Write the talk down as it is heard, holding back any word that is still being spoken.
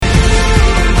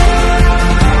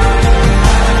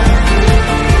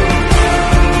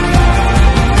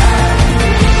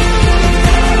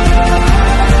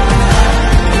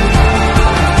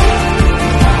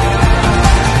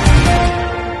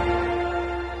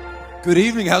Good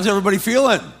evening. How's everybody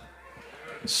feeling?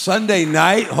 Sunday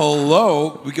night,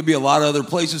 hello. We could be a lot of other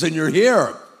places, and you're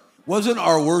here. Wasn't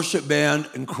our worship band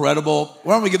incredible?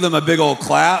 Why don't we give them a big old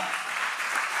clap?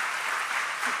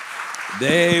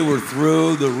 They were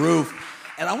through the roof.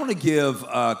 And I want to give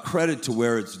credit to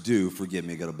where it's due. Forgive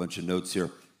me, I got a bunch of notes here.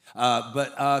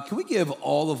 But can we give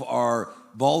all of our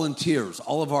volunteers,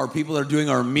 all of our people that are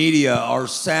doing our media, our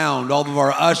sound, all of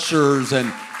our ushers,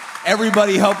 and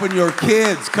everybody helping your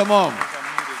kids? Come on.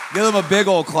 Give them a big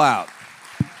old clap.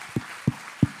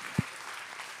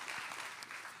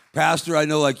 Pastor, I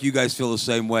know like you guys feel the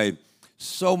same way.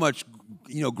 So much,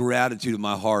 gratitude in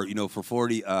my heart,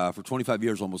 for 25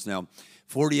 years almost now,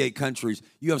 48 countries.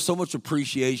 You have so much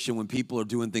appreciation when people are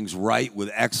doing things right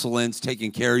with excellence,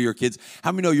 taking care of your kids.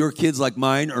 How many know your kids like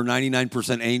mine are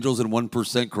 99% angels and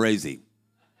 1% crazy?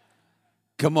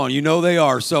 Come on, they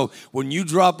are. So when you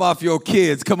drop off your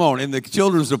kids, come on, in the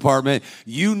children's department,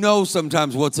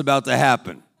 sometimes what's about to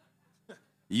happen.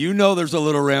 There's a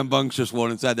little rambunctious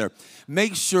one inside there.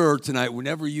 Make sure tonight,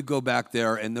 whenever you go back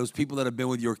there, and those people that have been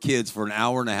with your kids for an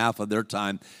hour and a half of their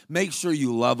time, make sure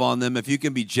you love on them. If you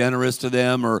can be generous to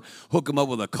them or hook them up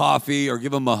with a coffee or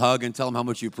give them a hug and tell them how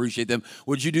much you appreciate them.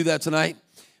 Would you do that tonight?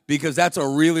 Because that's a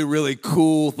really, really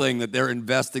cool thing that they're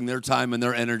investing their time and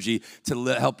their energy to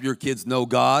help your kids know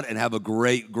God and have a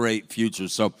great, great future.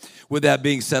 So with that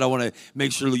being said, I want to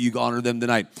make sure that you honor them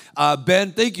tonight.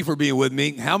 Ben, thank you for being with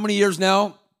me. How many years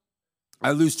now?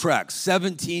 I lose track.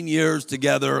 17 years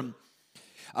together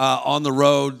on the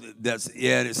road.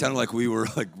 It sounded like we were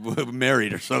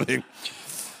married or something.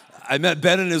 I met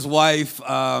Ben and his wife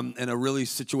in a really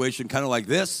situation kind of like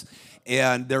this.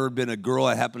 And there had been a girl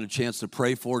I happened a chance to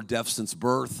pray for, deaf since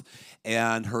birth,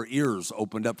 and her ears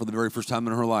opened up for the very first time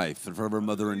in her life in front of her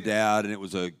mother and dad, and it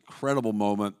was an incredible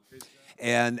moment.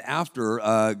 And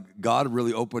after, God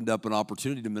really opened up an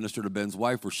opportunity to minister to Ben's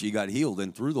wife where she got healed.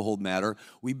 And through the whole matter,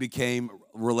 we became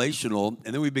relational,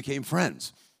 and then we became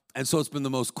friends. And so it's been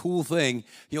the most cool thing.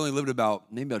 He only lived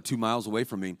maybe about 2 miles away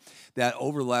from me, that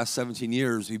over the last 17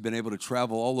 years, we've been able to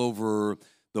travel all over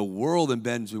the world, and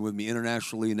Ben's been with me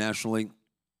internationally and nationally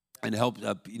and helped,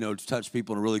 touch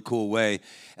people in a really cool way.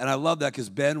 And I love that because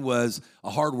Ben was a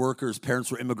hard worker. His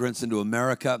parents were immigrants into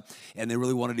America, and they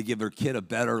really wanted to give their kid a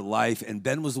better life. And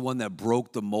Ben was the one that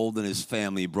broke the mold in his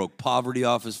family. He broke poverty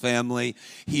off his family.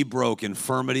 He broke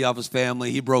infirmity off his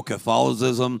family. He broke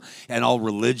Catholicism and all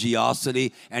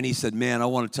religiosity. And he said, man, I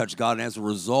want to touch God. And as a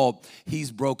result,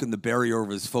 he's broken the barrier of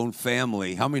his own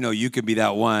family. How many know you can be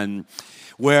that one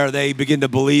where they begin to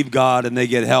believe God and they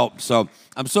get help? So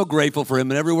I'm so grateful for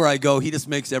him. And everywhere I go, he just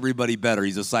makes everybody better.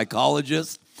 He's a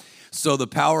psychologist. So the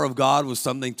power of God was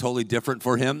something totally different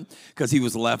for him because he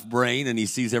was left brain and he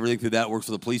sees everything through that, works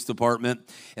for the police department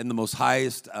and the most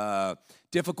highest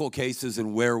difficult cases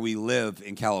in where we live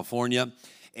in California,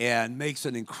 and makes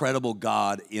an incredible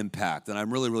God impact. And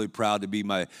I'm really, really proud to be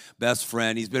my best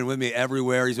friend. He's been with me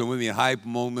everywhere. He's been with me in high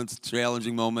moments,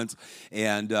 challenging moments.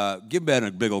 And give Ben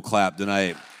a big old clap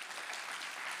tonight.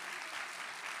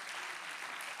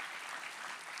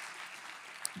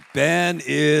 Ben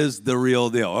is the real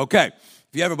deal. Okay, if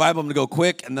you have a Bible, I'm going to go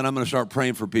quick, and then I'm going to start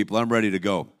praying for people. I'm ready to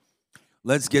go.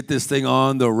 Let's get this thing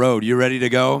on the road. You ready to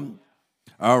go?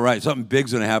 All right, something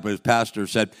big's going to happen, as Pastor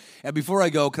said. And before I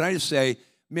go, can I just say,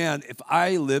 man, if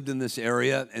I lived in this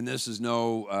area, and this is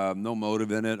no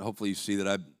motive in it, hopefully you see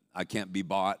that I can't be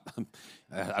bought.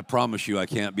 I promise you I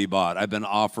can't be bought. I've been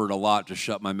offered a lot to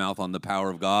shut my mouth on the power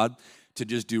of God, to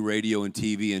just do radio and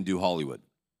TV and do Hollywood.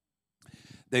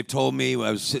 They've told me,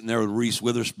 I was sitting there with Reese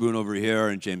Witherspoon over here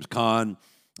and James Caan,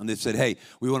 and they said, hey,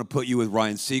 we want to put you with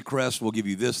Ryan Seacrest. We'll give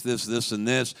you this, this, this, and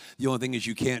this. The only thing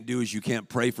you can't do is you can't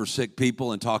pray for sick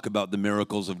people and talk about the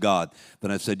miracles of God.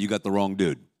 Then I said, you got the wrong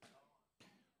dude.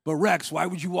 But Rex, why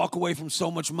would you walk away from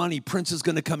so much money? Prince is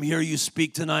going to come hear you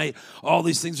speak tonight. All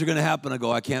these things are going to happen. I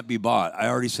go, I can't be bought. I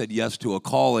already said yes to a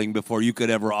calling before you could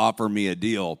ever offer me a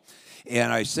deal.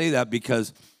 And I say that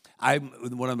because what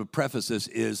I'm going to preface this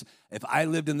is, if I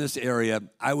lived in this area,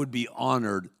 I would be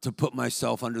honored to put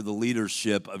myself under the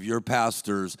leadership of your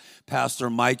pastors, Pastor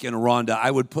Mike and Rhonda.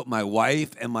 I would put my wife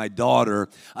and my daughter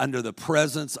under the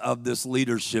presence of this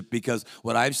leadership, because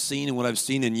what I've seen and what I've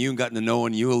seen in you and gotten to know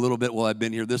in you a little bit while I've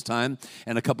been here this time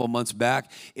and a couple months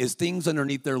back is things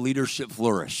underneath their leadership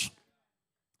flourish.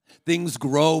 Things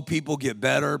grow, people get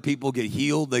better, people get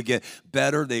healed, they get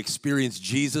better, they experience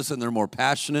Jesus, and they're more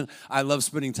passionate. I love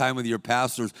spending time with your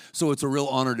pastors, so it's a real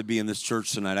honor to be in this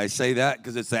church tonight. I say that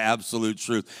because it's the absolute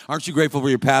truth. Aren't you grateful for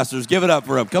your pastors? Give it up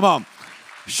for them. Come on.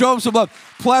 Show him some love.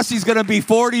 Plus, he's going to be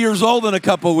 40 years old in a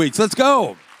couple of weeks. Let's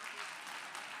go.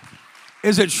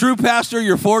 Is it true, Pastor?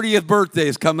 Your 40th birthday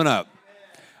is coming up.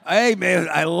 Hey, man,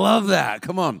 I love that.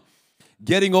 Come on.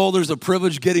 Getting older is a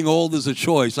privilege. Getting old is a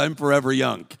choice. I'm forever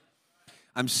young.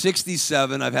 I'm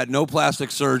 67. I've had no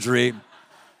plastic surgery.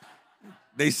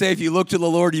 They say if you look to the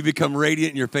Lord, you become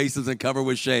radiant and your face isn't covered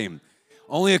with shame.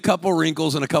 Only a couple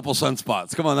wrinkles and a couple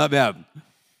sunspots. Come on, not bad.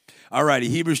 All righty,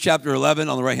 Hebrews chapter 11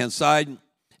 on the right-hand side. And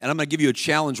I'm going to give you a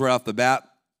challenge right off the bat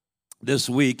this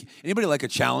week. Anybody like a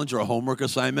challenge or a homework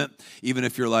assignment, even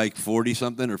if you're like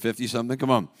 40-something or 50-something? Come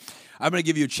on. I'm going to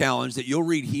give you a challenge that you'll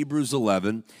read Hebrews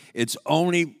 11. It's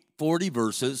only 40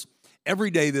 verses every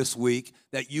day this week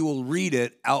that you will read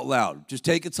it out loud. Just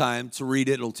take a time to read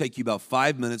it. It'll take you about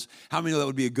 5 minutes. How many know that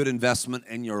would be a good investment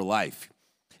in your life?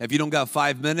 If you don't got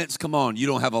 5 minutes, come on, you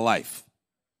don't have a life.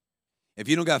 If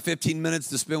you don't got 15 minutes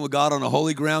to spend with God on a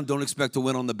holy ground, don't expect to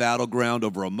win on the battleground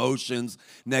over emotions,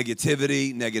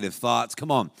 negativity, negative thoughts.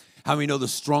 Come on. How many know the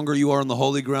stronger you are on the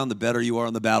holy ground, the better you are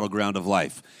on the battleground of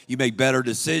life? You make better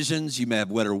decisions. You may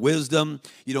have better wisdom.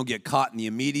 You don't get caught in the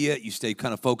immediate. You stay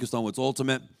kind of focused on what's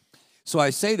ultimate. So I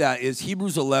say that is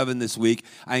Hebrews 11 this week.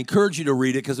 I encourage you to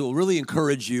read it because it will really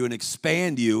encourage you and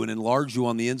expand you and enlarge you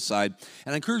on the inside.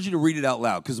 And I encourage you to read it out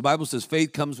loud because the Bible says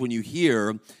faith comes when you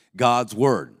hear God's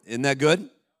word. Isn't that good?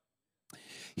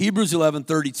 Hebrews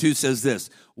 11:32 says this,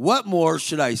 "What more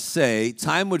should I say?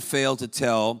 Time would fail to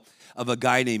tell of a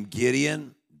guy named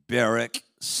Gideon, Barak,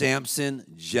 Samson,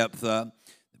 Jephthah."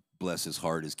 Bless his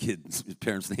heart. His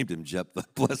parents named him Jephthah.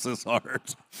 Bless his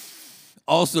heart.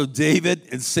 Also David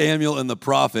and Samuel and the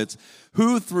prophets,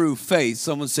 who through faith,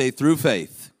 someone say through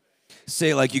faith. Say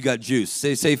it like you got juice.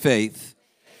 Say faith.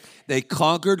 They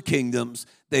conquered kingdoms.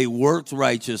 They worked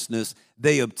righteousness.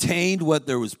 They obtained what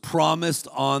there was promised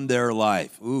on their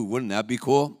life. Ooh, wouldn't that be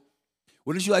cool?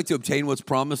 Wouldn't you like to obtain what's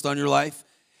promised on your life?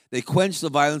 They quenched the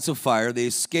violence of fire. They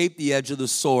escaped the edge of the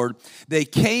sword. They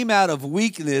came out of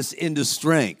weakness into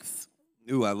strength.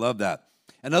 Ooh, I love that.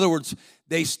 In other words,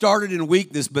 they started in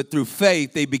weakness, but through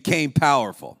faith, they became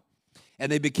powerful.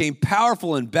 And they became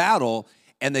powerful in battle,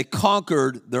 and they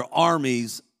conquered their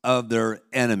armies of their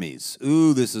enemies.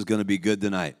 Ooh, this is going to be good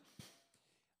tonight.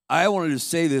 I wanted to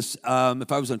say this,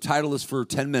 if I was on title list for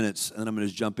 10 minutes, and I'm going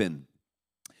to jump in.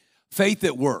 Faith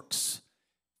that works.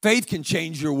 Faith can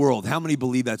change your world. How many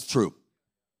believe that's true?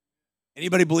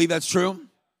 Anybody believe that's true?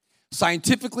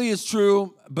 Scientifically it's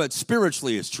true, but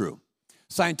spiritually it's true.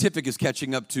 Scientific is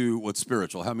catching up to what's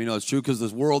spiritual. How many know it's true? Because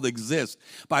this world exists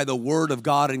by the word of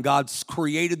God, and God's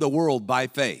created the world by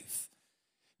faith.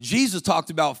 Jesus talked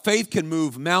about faith can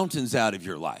move mountains out of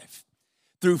your life.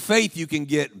 Through faith, you can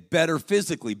get better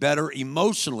physically, better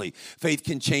emotionally. Faith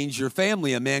can change your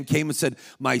family. A man came and said,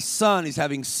 my son is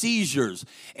having seizures,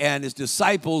 and his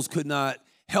disciples could not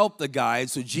help the guy.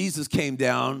 So Jesus came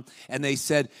down, and they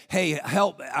said, hey,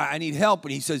 help, I need help.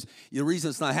 And he says, the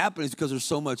reason it's not happening is because there's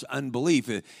so much unbelief.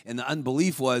 And the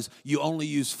unbelief was you only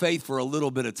use faith for a little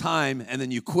bit of time, and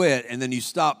then you quit, and then you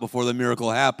stop before the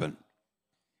miracle happened.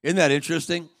 Isn't that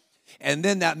interesting? And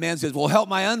then that man says, well, help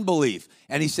my unbelief.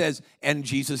 And he says, and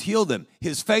Jesus healed him.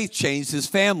 His faith changed his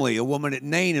family. A woman at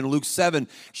Nain in Luke 7,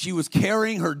 she was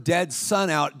carrying her dead son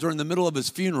out during the middle of his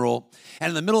funeral. And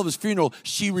in the middle of his funeral,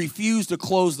 she refused to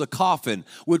close the coffin,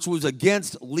 which was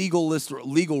against legal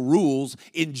rules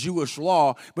in Jewish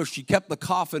law. But she kept the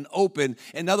coffin open.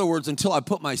 In other words, until I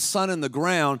put my son in the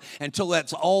ground, until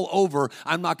that's all over,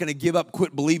 I'm not going to give up,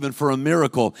 quit believing for a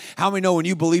miracle. How many know when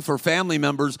you believe for family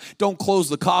members, don't close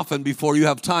the coffin before you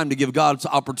have time to give God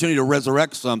an opportunity to resurrect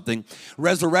something.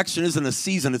 Resurrection isn't a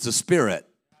season, it's a spirit.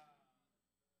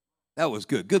 That was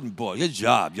good. Good boy. Good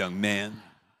job, young man.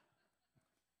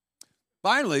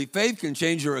 Finally, faith can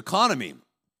change your economy.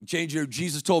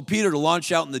 Jesus told Peter to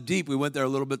launch out in the deep. We went there a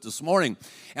little bit this morning.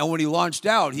 And when he launched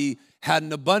out, he had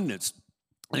an abundance.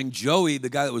 I think Joey, the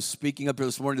guy that was speaking up here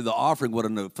this morning to the offering, what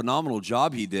a phenomenal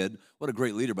job he did. What a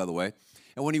great leader, by the way.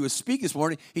 And when he was speaking this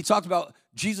morning, he talked about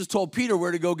Jesus told Peter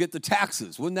where to go get the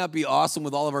taxes. Wouldn't that be awesome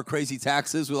with all of our crazy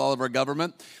taxes, with all of our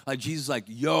government? Like Jesus like,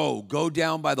 yo, go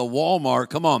down by the Walmart.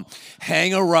 Come on,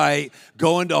 hang a right,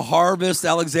 go into Harvest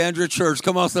Alexandria Church.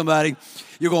 Come on, somebody.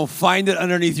 You're going to find it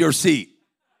underneath your seat.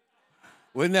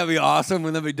 Wouldn't that be awesome?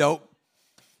 Wouldn't that be dope?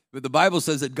 But the Bible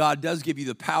says that God does give you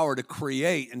the power to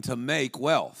create and to make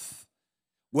wealth.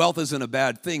 Wealth isn't a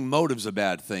bad thing. Motive's a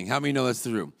bad thing. How many know that's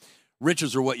true?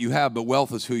 Riches are what you have, but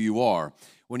wealth is who you are.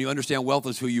 When you understand wealth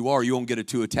is who you are, you won't get it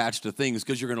too attached to things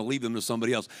because you're going to leave them to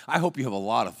somebody else. I hope you have a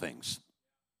lot of things.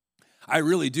 I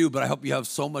really do, but I hope you have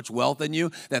so much wealth in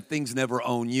you that things never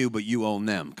own you, but you own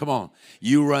them. Come on.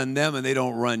 You run them and they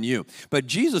don't run you. But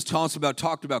Jesus talked about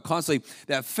constantly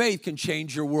that faith can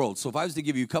change your world. So if I was to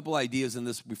give you a couple ideas in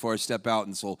this before I step out,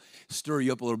 and so stir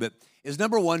you up a little bit, is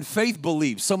number one, faith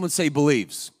believes. Someone say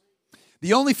believes.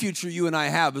 The only future you and I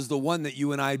have is the one that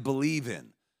you and I believe in.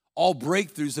 All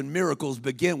breakthroughs and miracles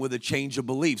begin with a change of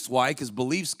beliefs. Why? Because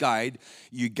beliefs guide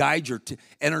your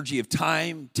energy of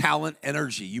time, talent,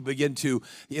 energy. You begin to,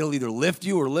 it'll either lift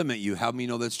you or limit you. How many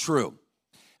know that's true?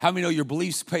 How many know your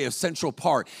beliefs play a central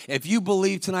part? If you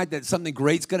believe tonight that something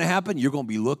great's going to happen, you're going to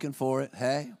be looking for it,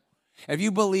 hey? If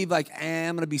you believe like,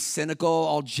 I'm going to be cynical,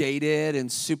 all jaded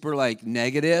and super like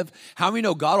negative, how many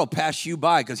know God will pass you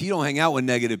by because he don't hang out with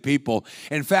negative people?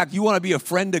 In fact, you want to be a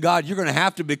friend to God, you're going to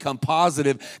have to become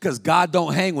positive because God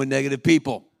don't hang with negative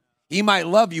people. He might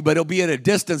love you, but he'll be at a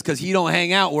distance because he don't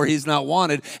hang out where he's not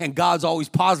wanted, and God's always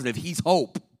positive. He's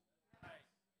hope.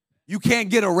 You can't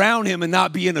get around him and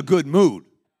not be in a good mood.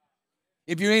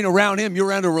 If you ain't around him, you're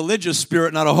around a religious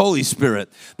spirit, not a Holy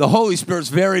Spirit. The Holy Spirit's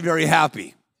very, very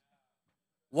happy.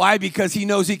 Why? Because he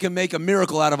knows he can make a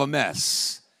miracle out of a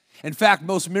mess. In fact,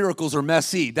 most miracles are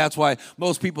messy. That's why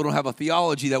most people don't have a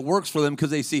theology that works for them,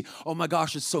 because they see, oh my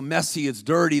gosh, it's so messy, it's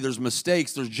dirty, there's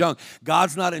mistakes, there's junk.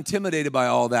 God's not intimidated by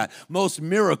all that. Most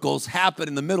miracles happen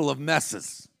in the middle of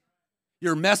messes.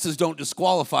 Your messes don't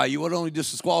disqualify you. What only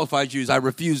disqualifies you is I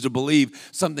refuse to believe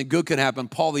something good can happen.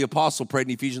 Paul the Apostle prayed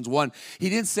in Ephesians 1. He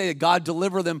didn't say that God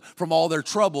deliver them from all their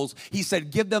troubles. He said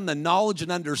give them the knowledge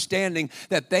and understanding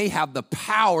that they have the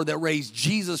power that raised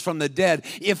Jesus from the dead.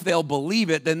 If they'll believe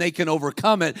it, then they can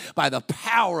overcome it by the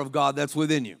power of God that's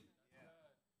within you.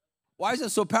 Why is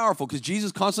that so powerful? Because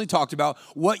Jesus constantly talked about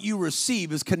what you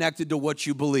receive is connected to what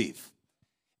you believe.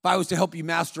 If I was to help you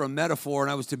master a metaphor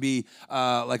and I was to be,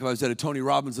 like if I was at a Tony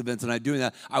Robbins event and I'm doing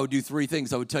that, I would do three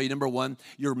things. I would tell you, number one,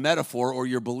 your metaphor or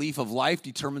your belief of life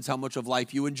determines how much of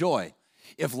life you enjoy.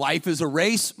 If life is a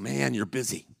race, man, you're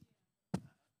busy.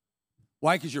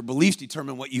 Why? Because your beliefs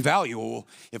determine what you value. Well,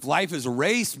 if life is a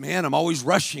race, man, I'm always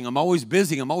rushing. I'm always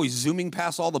busy. I'm always zooming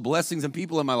past all the blessings and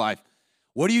people in my life.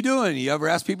 What are you doing? You ever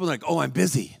ask people like, oh, I'm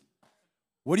busy.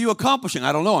 What are you accomplishing?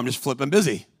 I don't know. I'm just flipping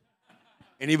busy.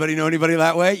 Anybody know anybody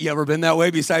that way? You ever been that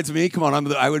way besides me? Come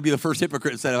on, I would be the first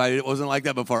hypocrite said if I wasn't like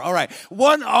that before. All right,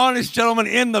 one honest gentleman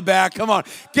in the back. Come on,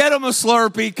 get him a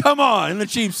Slurpee. Come on, in the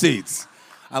cheap seats.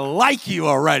 I like you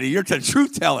already. You're the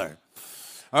truth teller.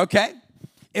 Okay.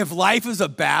 If life is a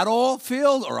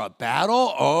battlefield or a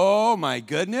battle, oh my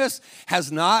goodness,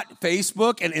 has not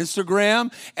Facebook and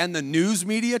Instagram and the news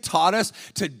media taught us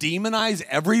to demonize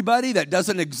everybody that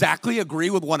doesn't exactly agree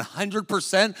with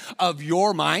 100% of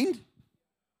your mind?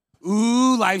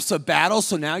 Ooh, life's a battle,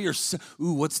 so now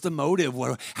what's the motive?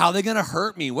 How are they going to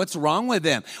hurt me? What's wrong with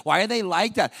them? Why are they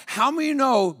like that? How many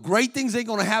know great things ain't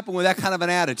going to happen with that kind of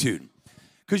an attitude?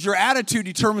 Because your attitude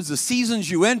determines the seasons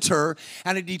you enter,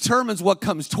 and it determines what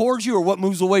comes towards you or what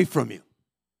moves away from you.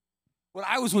 When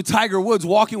I was with Tiger Woods,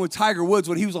 walking with Tiger Woods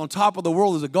when he was on top of the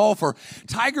world as a golfer,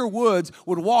 Tiger Woods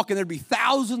would walk, and there'd be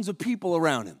thousands of people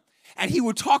around him, and he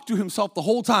would talk to himself the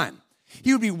whole time.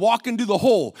 He would be walking to the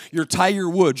hole. You're Tiger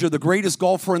Woods. You're the greatest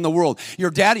golfer in the world. Your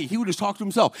daddy, he would just talk to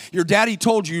himself. Your daddy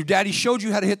told you. Your daddy showed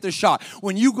you how to hit this shot.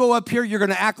 When you go up here, you're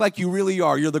going to act like you really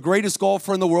are. You're the greatest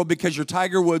golfer in the world because you're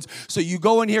Tiger Woods. So you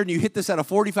go in here and you hit this at a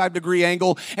 45-degree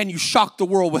angle and you shock the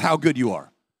world with how good you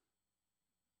are.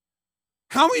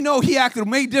 How many know he acted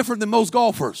way different than most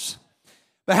golfers?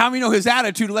 But how many know his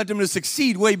attitude led him to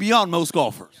succeed way beyond most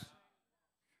golfers?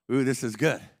 Ooh, this is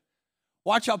good.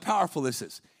 Watch how powerful this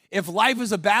is. If life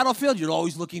is a battlefield, you're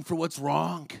always looking for what's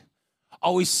wrong.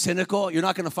 Always cynical. You're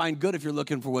not going to find good if you're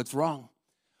looking for what's wrong.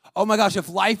 Oh my gosh, if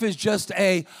life is just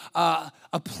a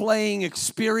playing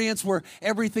experience where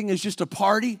everything is just a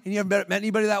party, and you haven't met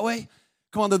anybody that way?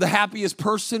 Come on, they're the happiest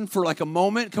person for like a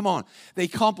moment. Come on, they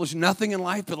accomplish nothing in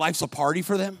life, but life's a party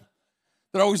for them.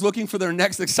 They're always looking for their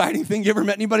next exciting thing. You ever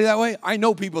met anybody that way? I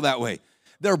know people that way.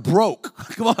 They're broke.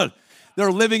 Come on, they're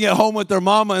living at home with their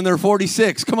mama and they're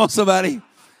 46. Come on, somebody.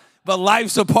 But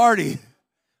life's a party.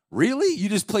 Really? You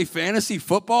just play fantasy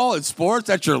football and sports?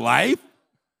 That's your life?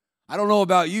 I don't know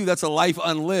about you. That's a life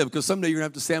unlived, because someday you're going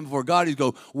to have to stand before God and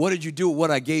go, what did you do with what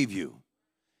I gave you?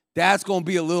 That's going to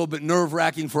be a little bit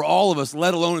nerve-wracking for all of us,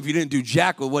 let alone if you didn't do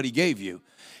jack with what he gave you.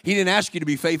 He didn't ask you to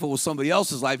be faithful with somebody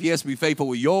else's life. He has to be faithful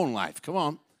with your own life. Come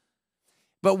on.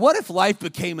 But what if life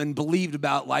became and believed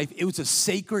about life? It was a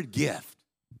sacred gift.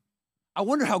 I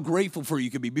wonder how grateful for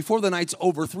you could be. Before the night's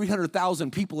over,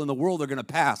 300,000 people in the world are going to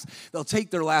pass. They'll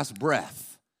take their last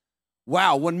breath.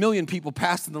 Wow, 1 million people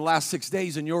passed in the last 6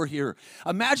 days and you're here.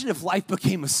 Imagine if life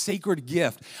became a sacred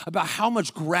gift, about how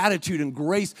much gratitude and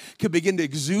grace could begin to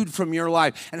exude from your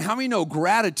life. And how many know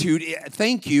gratitude,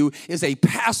 thank you, is a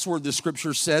password, the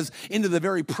scripture says, into the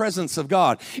very presence of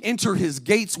God. Enter his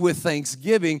gates with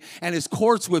thanksgiving and his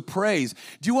courts with praise.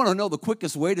 Do you want to know the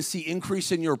quickest way to see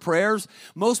increase in your prayers?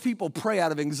 Most people pray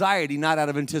out of anxiety, not out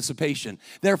of anticipation.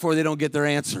 Therefore, they don't get their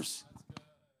answers.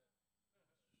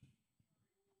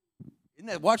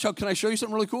 Watch how, can I show you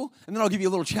something really cool? And then I'll give you a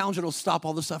little challenge that'll stop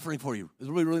all the suffering for you. It's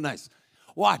really, really nice.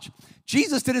 Watch.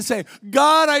 Jesus didn't say,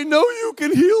 God, I know you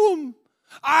can heal them.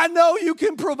 I know you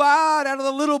can provide out of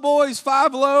the little boy's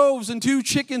 5 loaves and 2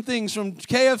 chicken things from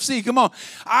KFC. Come on.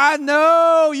 I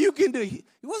know you can do. He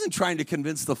wasn't trying to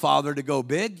convince the Father to go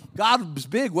big. God was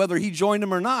big whether he joined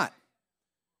him or not.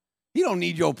 He don't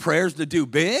need your prayers to do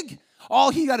big.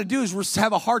 All he got to do is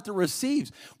have a heart that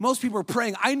receives. Most people are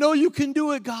praying, I know you can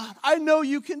do it, God. I know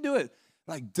you can do it.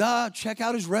 Like, duh, check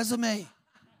out his resume.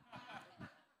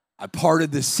 I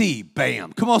parted the sea,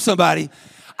 bam. Come on, somebody.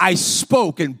 I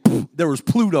spoke and poof, there was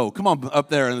Pluto. Come on, up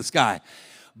there in the sky.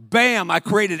 Bam, I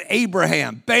created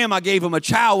Abraham. Bam, I gave him a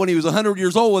child when he was 100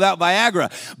 years old without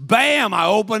Viagra. Bam, I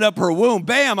opened up her womb.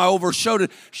 Bam, I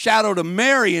overshadowed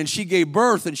Mary and she gave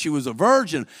birth and she was a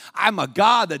virgin. I'm a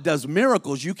God that does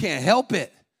miracles. You can't help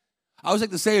it. I always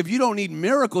like to say, if you don't need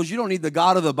miracles, you don't need the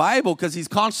God of the Bible because he's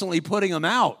constantly putting them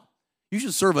out. You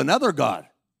should serve another God.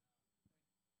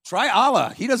 Try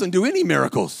Allah. He doesn't do any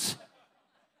miracles.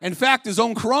 In fact, his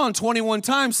own Quran 21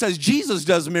 times says Jesus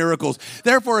does miracles.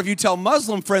 Therefore, if you tell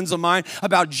Muslim friends of mine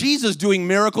about Jesus doing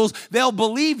miracles, they'll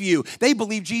believe you. They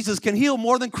believe Jesus can heal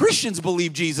more than Christians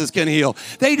believe Jesus can heal.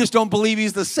 They just don't believe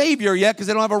he's the Savior yet because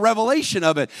they don't have a revelation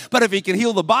of it. But if he can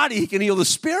heal the body, he can heal the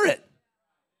spirit.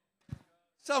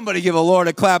 Somebody give the Lord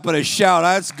a clap and a shout.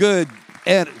 That's good.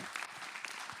 And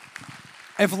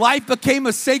if life became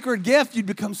a sacred gift, you'd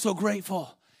become so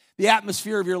grateful. The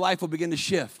atmosphere of your life will begin to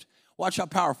shift. Watch how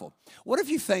powerful. What if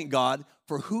you thank God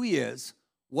for who he is,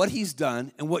 what he's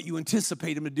done, and what you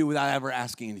anticipate him to do without ever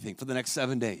asking anything for the next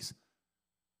 7 days?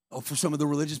 Oh, for some of the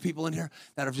religious people in here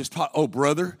that have just taught, oh,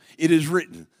 brother, it is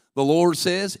written. The Lord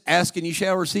says, ask and you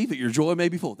shall receive it. Your joy may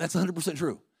be full. That's 100%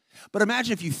 true. But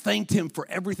imagine if you thanked him for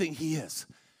everything he is.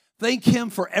 Thank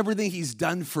him for everything he's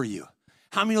done for you.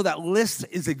 How many know that list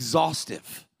is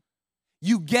exhaustive?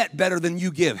 You get better than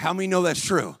you give. How many know that's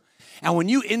true? And when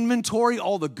you inventory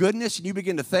all the goodness and you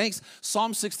begin to thank,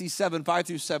 Psalm 67,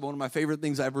 5-7, one of my favorite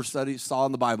things I ever saw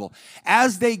in the Bible.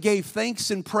 As they gave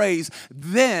thanks and praise,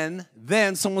 then,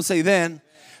 someone say then.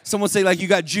 Someone say like you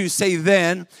got juice, say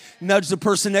then. Nudge the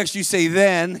person next to you, say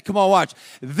then. Come on, watch.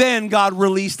 Then God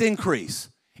released increase.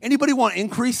 Anybody want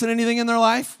increase in anything in their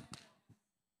life?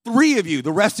 3 of you.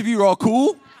 The rest of you are all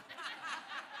cool?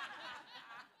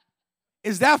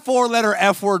 Is that 4-letter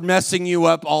F word messing you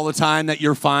up all the time that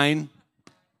you're fine?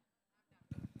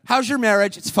 How's your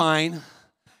marriage? It's fine.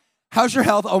 How's your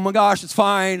health? Oh my gosh, it's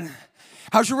fine.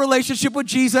 How's your relationship with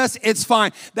Jesus? It's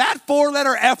fine. That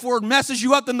 4-letter F word messes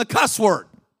you up than the cuss word.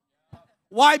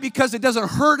 Why? Because it doesn't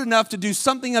hurt enough to do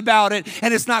something about it,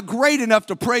 and it's not great enough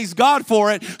to praise God for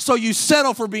it, so you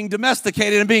settle for being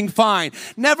domesticated and being fine.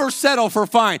 Never settle for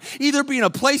fine. Either be in a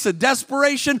place of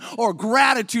desperation or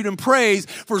gratitude and praise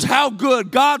for how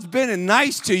good God's been and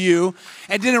nice to you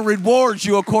and didn't reward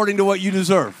you according to what you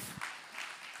deserve.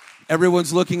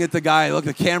 Everyone's looking at the guy, look,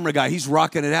 the camera guy, he's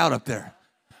rocking it out up there.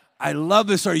 I love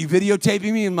this. Are you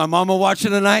videotaping me and my mama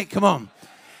watching tonight? Come on.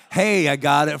 Hey, I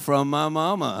got it from my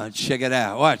mama. Check it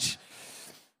out. Watch.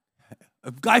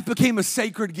 Life became a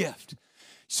sacred gift.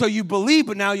 So you believe,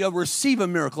 but now you'll receive a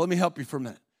miracle. Let me help you for a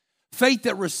minute. Faith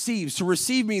that receives. To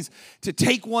receive means to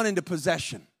take one into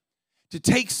possession, to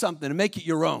take something and make it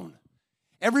your own.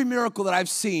 Every miracle that I've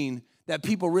seen that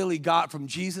people really got from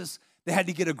Jesus, they had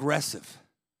to get aggressive.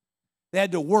 They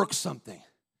had to work something.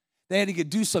 They had to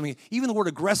do something. Even the word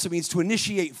aggressive means to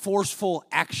initiate forceful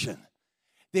action.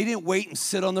 They didn't wait and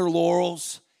sit on their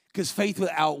laurels because faith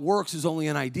without works is only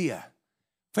an idea.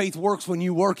 Faith works when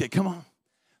you work it. Come on.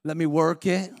 Let me work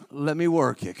it. Let me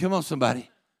work it. Come on, somebody.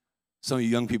 Some of you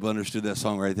young people understood that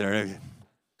song right there.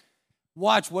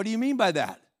 Watch. What do you mean by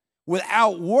that?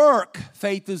 Without work,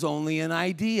 faith is only an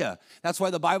idea. That's why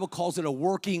the Bible calls it a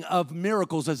working of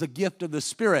miracles as a gift of the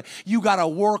Spirit. You got to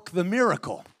work the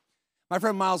miracle. My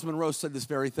friend Miles Monroe said this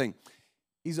very thing.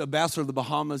 He's an ambassador of the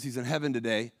Bahamas. He's in heaven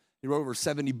today. He wrote over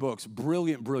 70 books.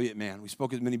 Brilliant, brilliant man. We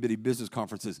spoke at many business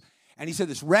conferences. And he said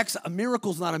this, Rex, a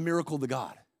miracle's not a miracle to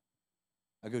God.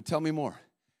 I go, tell me more.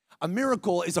 A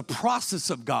miracle is a process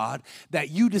of God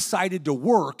that you decided to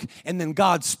work, and then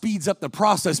God speeds up the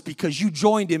process because you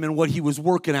joined him in what he was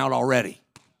working out already.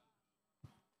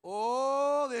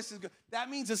 Oh, this is good. That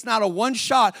means it's not a one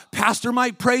shot. Pastor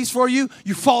Mike prays for you.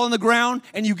 You fall on the ground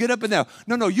and you get up and down.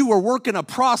 No, you were working a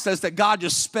process that God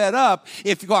just sped up.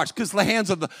 If you watch, because the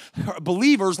hands of the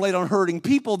believers laid on hurting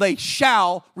people, they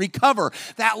shall recover.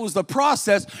 That was the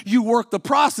process. You worked the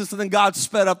process and then God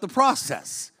sped up the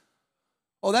process.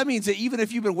 Oh, that means that even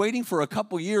if you've been waiting for a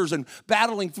couple years and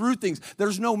battling through things,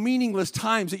 there's no meaningless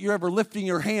times that you're ever lifting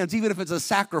your hands, even if it's a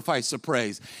sacrifice of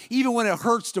praise. Even when it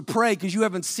hurts to pray because you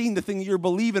haven't seen the thing that you're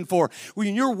believing for.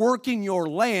 When you're working your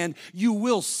land, you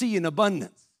will see an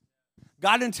abundance.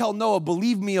 God didn't tell Noah,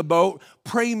 believe me a boat,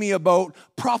 pray me a boat,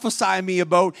 prophesy me a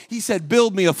boat. He said,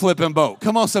 build me a flipping boat.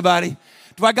 Come on, somebody.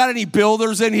 Do I got any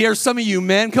builders in here? Some of you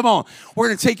men, come on. We're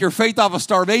going to take your faith off a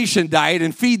starvation diet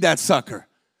and feed that sucker.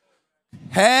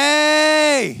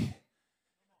 Hey,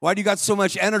 why do you got so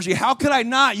much energy? How could I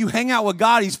not? You hang out with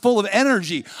God. He's full of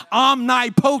energy.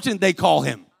 Omnipotent, they call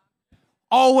him.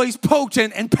 Always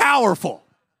potent and powerful.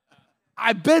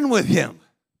 I've been with him.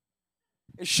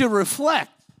 It should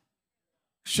reflect,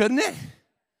 shouldn't it?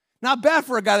 Not bad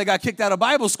for a guy that got kicked out of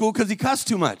Bible school because he cussed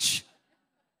too much.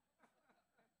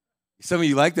 Some of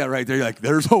you like that right there. You're like,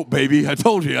 there's hope, baby. I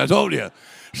told you.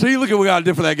 See, look at what God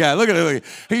did for that guy. Look at it.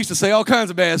 He used to say all kinds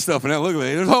of bad stuff, and now look at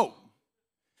it. There's hope.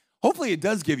 Hopefully it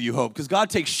does give you hope, because God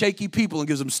takes shaky people and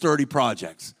gives them sturdy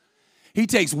projects. He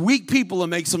takes weak people and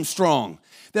makes them strong.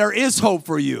 There is hope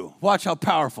for you. Watch how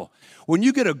powerful. When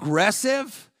you get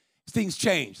aggressive, things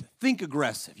change. Think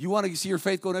aggressive. You want to see your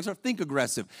faith go next? Think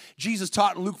aggressive. Jesus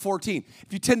taught in Luke 14,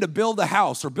 if you tend to build a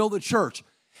house or build a church,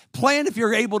 plan if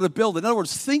you're able to build it. In other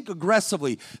words, think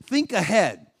aggressively. Think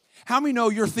ahead. How many know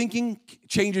your thinking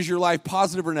changes your life,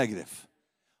 positive or negative?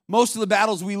 Most of the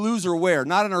battles we lose are where?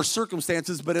 Not in our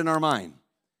circumstances, but in our mind.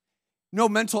 No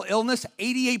mental illness.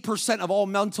 88% of all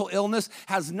mental illness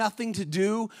has nothing to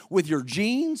do with your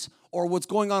genes or what's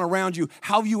going on around you,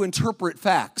 how you interpret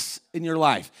facts in your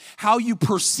life. How you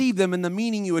perceive them and the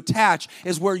meaning you attach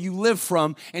is where you live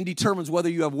from and determines whether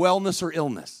you have wellness or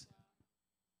illness.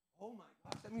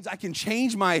 That means I can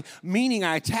change my meaning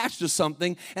I attach to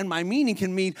something, and my meaning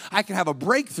can mean I can have a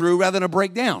breakthrough rather than a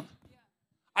breakdown.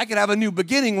 I could have a new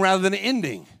beginning rather than an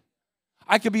ending.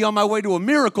 I could be on my way to a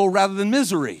miracle rather than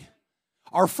misery.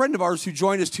 Our friend of ours who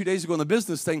joined us 2 days ago in the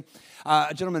business thing,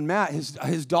 a gentleman, Matt,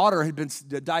 his daughter had been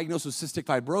diagnosed with cystic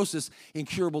fibrosis,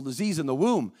 incurable disease in the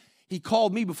womb. He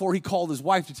called me before he called his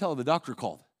wife to tell her the doctor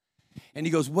called. And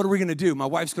he goes, what are we going to do? My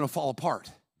wife's going to fall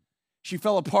apart. She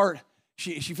fell apart.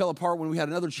 She fell apart when we had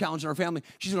another challenge in our family.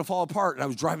 She's going to fall apart. And I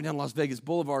was driving down Las Vegas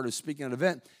Boulevard, I was speaking at an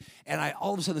event, and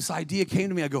all of a sudden this idea came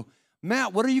to me. I go,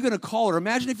 Matt, what are you going to call her?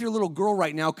 Imagine if your little girl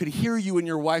right now could hear you in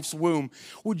your wife's womb.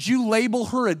 Would you label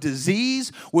her a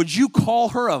disease? Would you call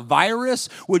her a virus?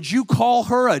 Would you call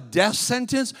her a death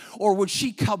sentence? Or would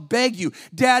she beg you,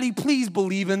 Daddy, please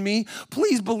believe in me.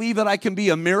 Please believe that I can be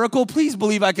a miracle. Please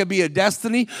believe I can be a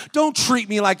destiny. Don't treat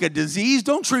me like a disease.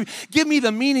 Give me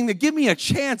the meaning to give me a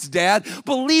chance, Dad.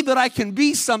 Believe that I can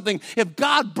be something. If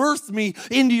God birthed me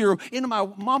into my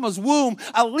mama's womb,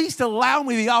 at least allow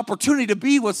me the opportunity to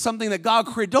be with something that God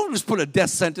created. Don't just put a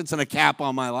death sentence and a cap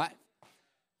on my life.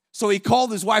 So he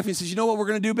called his wife and he says, you know what we're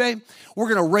going to do, babe?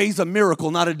 We're going to raise a miracle,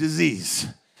 not a disease.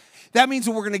 That means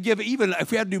that we're going to give, even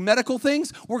if we had to do medical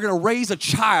things, we're going to raise a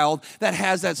child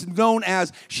that's known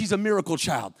as, she's a miracle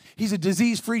child. He's a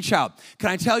disease-free child. Can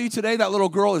I tell you today, that little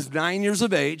girl is 9 years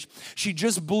of age. She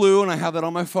just blew, and I have that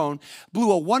on my phone,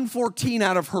 blew a 114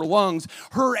 out of her lungs.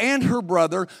 Her and her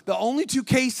brother, the only two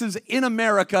cases in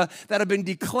America that have been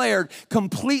declared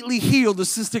completely healed of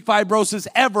cystic fibrosis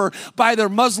ever by their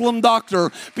Muslim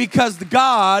doctor, because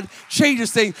God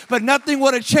changes things, but nothing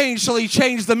would have changed till he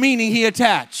changed the meaning he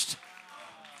attached.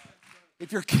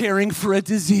 If you're caring for a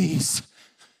disease,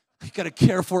 you got to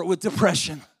care for it with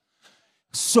depression.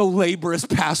 So laborious,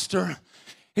 Pastor.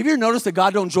 Have you ever noticed that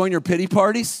God don't join your pity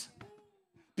parties?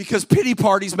 Because pity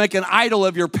parties make an idol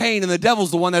of your pain, and the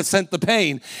devil's the one that sent the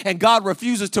pain. And God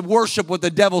refuses to worship what the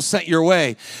devil sent your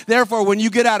way. Therefore, when you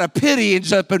get out of pity and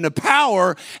jump into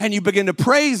power and you begin to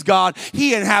praise God,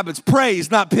 he inhabits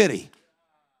praise, not pity.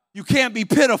 You can't be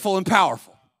pitiful and powerful.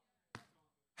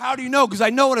 How do you know? Because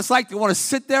I know what it's like to want to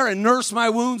sit there and nurse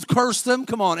my wounds, curse them,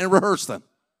 come on, and rehearse them.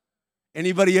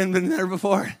 Anybody been there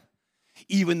before?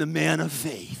 Even the man of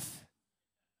faith.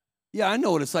 Yeah, I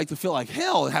know what it's like to feel like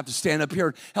hell and have to stand up here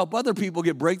and help other people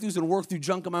get breakthroughs and work through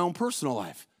junk in my own personal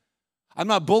life. I'm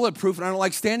not bulletproof, and I don't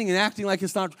like standing and acting like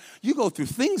it's not. You go through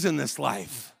things in this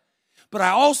life. But I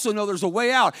also know there's a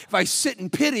way out. If I sit in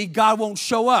pity, God won't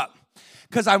show up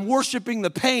because I'm worshiping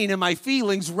the pain and my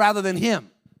feelings rather than him.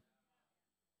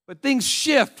 But things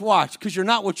shift, watch, because you're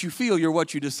not what you feel, you're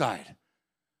what you decide.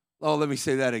 Oh, let me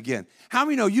say that again. How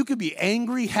many know you could be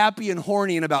angry, happy, and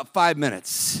horny in about 5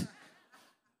 minutes?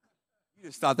 You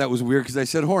just thought that was weird because I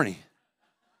said horny.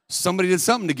 Somebody did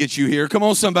something to get you here. Come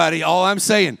on, somebody. All I'm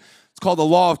saying, it's called the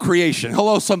law of creation.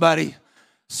 Hello, somebody.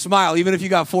 Smile, even if you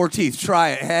got 4 teeth. Try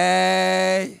it.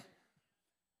 Hey.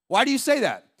 Why do you say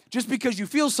that? Just because you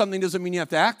feel something doesn't mean you have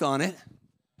to act on it.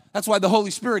 That's why the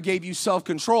Holy Spirit gave you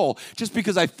self-control. Just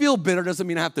because I feel bitter doesn't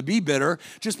mean I have to be bitter.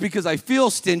 Just because I feel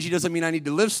stingy doesn't mean I need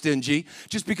to live stingy.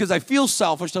 Just because I feel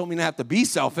selfish doesn't mean I have to be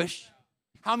selfish.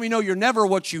 How many know you're never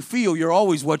what you feel, you're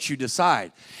always what you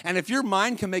decide? And if your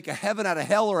mind can make a heaven out of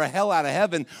hell or a hell out of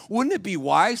heaven, wouldn't it be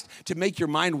wise to make your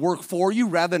mind work for you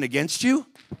rather than against you?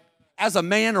 As a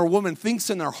man or woman thinks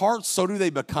in their heart, so do they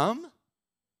become.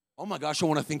 Oh my gosh, I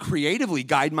want to think creatively,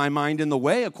 guide my mind in the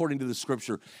way according to the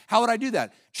scripture. How would I do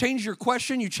that? Change your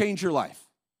question, you change your life.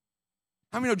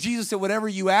 How many know Jesus said, whatever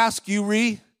you ask,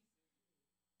 you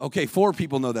Okay, 4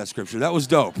 people know that scripture. That was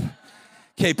dope.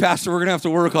 Okay, Pastor, we're going to have to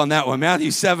work on that one.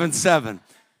 Matthew 7:7.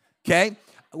 Okay?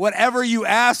 Whatever you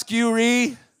ask, you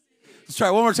Let's try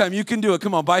it one more time. You can do it.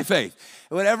 Come on, by faith.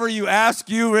 Whatever you ask,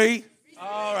 you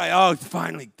All right. Oh,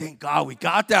 finally. Thank God we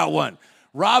got that one.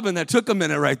 Robin, that took a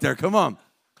minute right there. Come on.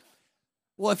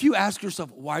 Well, if you ask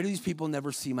yourself, why do these people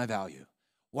never see my value?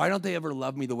 Why don't they ever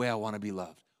love me the way I want to be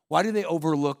loved? Why do they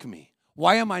overlook me?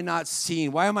 Why am I not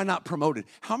seen? Why am I not promoted?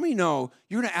 How many know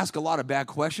you're going to ask a lot of bad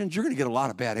questions? You're going to get a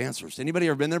lot of bad answers. Anybody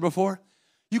ever been there before?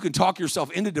 You can talk yourself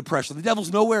into depression. The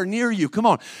devil's nowhere near you. Come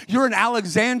on. You're in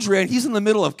Alexandria, and he's in the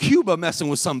middle of Cuba messing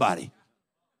with somebody.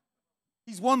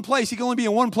 He's one place. He can only be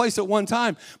in one place at one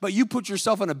time, but you put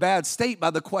yourself in a bad state by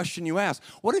the question you ask.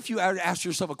 What if you ask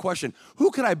yourself a question,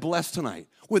 who could I bless tonight?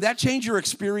 Would that change your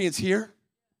experience here?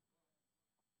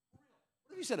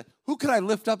 What if you said, who could I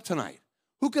lift up tonight?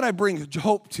 Who could I bring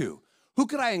hope to? Who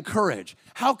could I encourage?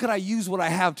 How could I use what I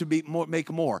have to make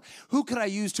more? What could I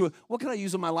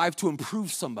use in my life to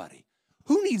improve somebody?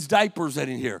 Who needs diapers in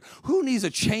here? Who needs a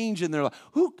change in their life?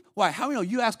 Why? How many know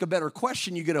you ask a better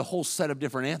question, you get a whole set of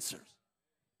different answers?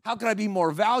 How can I be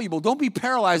more valuable? Don't be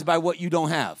paralyzed by what you don't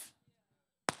have.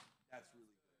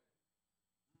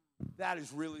 That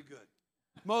is really good.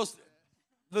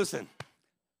 Listen,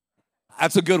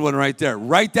 that's a good one right there.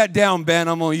 Write that down, Ben.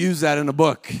 I'm going to use that in a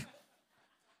book.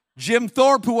 Jim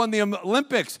Thorpe, who won the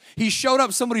Olympics, he showed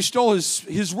up, somebody stole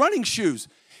his running shoes.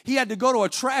 He had to go to a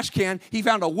trash can. He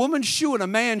found a woman's shoe and a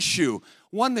man's shoe.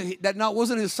 One that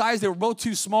wasn't his size. They were both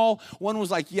too small. One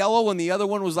was like yellow and the other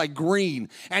one was like green.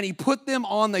 And he put them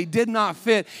on. They did not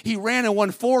fit. He ran and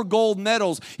won 4 gold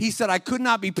medals. He said, I could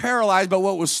not be paralyzed by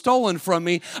what was stolen from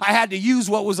me. I had to use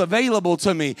what was available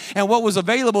to me. And what was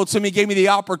available to me gave me the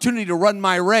opportunity to run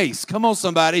my race. Come on,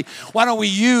 somebody. Why don't we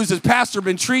use, as Pastor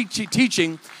been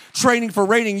teaching, training for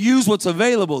rating, use what's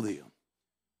available to you.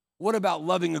 What about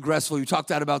loving aggressively? We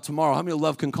talked about tomorrow. How many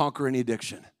love can conquer any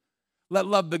addiction? Let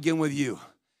love begin with you.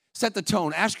 Set the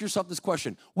tone. Ask yourself this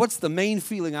question. What's the main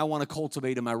feeling I want to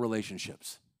cultivate in my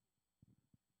relationships?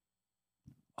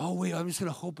 Oh, wait, I'm just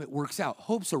going to hope it works out.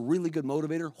 Hope's a really good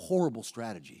motivator. Horrible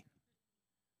strategy.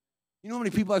 You know how many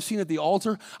people I've seen at the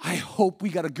altar? I hope we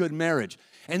got a good marriage.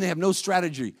 And they have no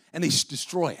strategy, and they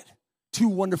destroy it. 2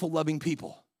 wonderful, loving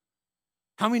people.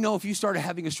 How many know if you started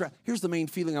having a strategy? Here's the main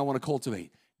feeling I want to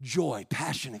cultivate. Joy,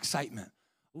 passion, excitement,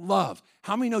 love.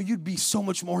 How many know you'd be so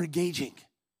much more engaging?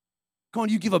 Come on,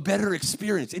 you give a better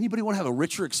experience. Anybody want to have a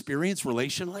richer experience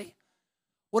relationally?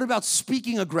 What about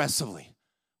speaking aggressively?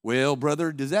 Well,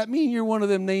 brother, does that mean you're one of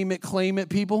them name it, claim it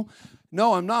people?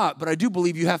 No, I'm not, but I do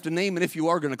believe you have to name it if you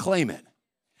are going to claim it.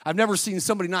 I've never seen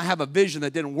somebody not have a vision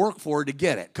that didn't work for it to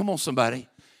get it. Come on, somebody.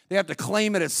 They have to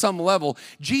claim it at some level.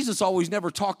 Jesus always never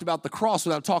talked about the cross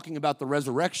without talking about the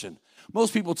resurrection.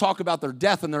 Most people talk about their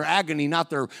death and their agony, not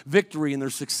their victory and their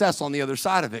success on the other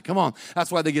side of it. Come on. That's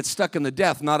why they get stuck in the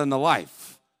death, not in the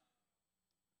life.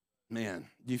 Man,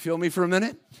 do you feel me for a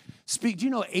minute? Do you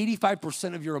know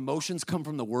 85% of your emotions come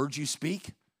from the words you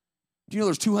speak? Do you know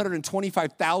there's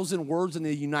 225,000 words in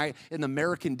the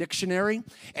American dictionary,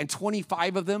 and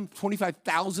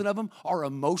 25,000 of them are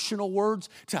emotional words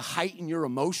to heighten your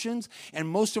emotions, and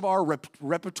most of our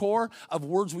repertoire of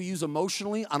words we use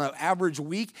emotionally on an average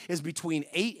week is between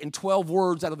 8 and 12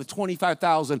 words out of the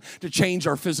 25,000 to change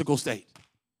our physical state.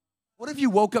 What if you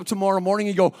woke up tomorrow morning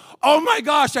and go, oh my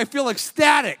gosh, I feel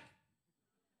ecstatic?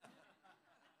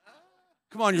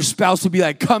 Come on, your spouse will be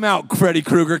like, come out, Freddy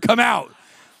Krueger, come out.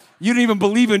 You didn't even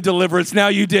believe in deliverance. Now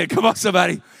you did. Come on,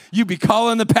 somebody. You be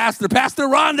calling the pastor, Pastor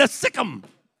Rhonda, sick 'em.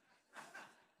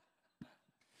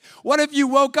 What if you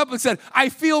woke up and said, I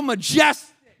feel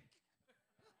majestic?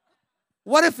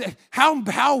 What if,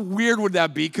 how weird would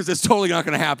that be? Because it's totally not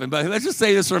going to happen. But let's just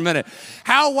say this for a minute.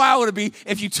 How wild would it be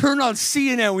if you turned on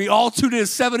CNN, we all tuned in at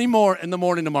 7 in the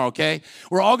morning tomorrow, okay?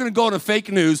 We're all going to go to fake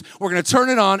news. We're going to turn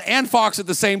it on and Fox at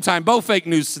the same time, both fake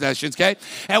news stations, okay?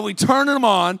 And we turn them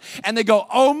on and they go,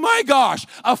 oh my gosh,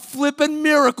 a flippin'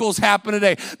 miracle's happened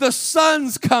today. The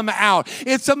sun's come out.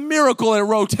 It's a miracle. It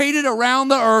rotated around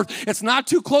the earth. It's not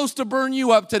too close to burn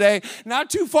you up today, not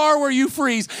too far where you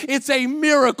freeze. It's a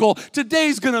miracle. Today's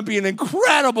going to be an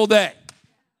incredible day.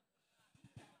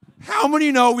 How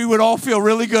many know we would all feel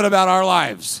really good about our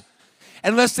lives?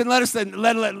 And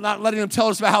not letting them tell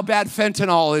us about how bad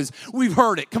fentanyl is. We've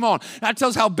heard it. Come on. That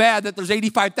tells how bad that there's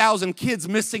 85,000 kids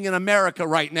missing in America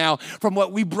right now from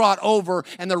what we brought over,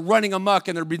 and they're running amok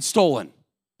and they're being stolen.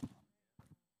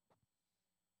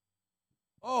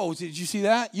 Oh, did you see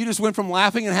that? You just went from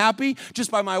laughing and happy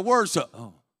just by my words to,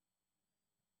 oh.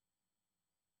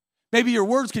 Maybe your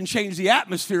words can change the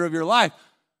atmosphere of your life.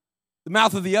 The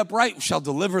mouth of the upright shall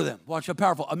deliver them. Watch how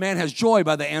powerful. A man has joy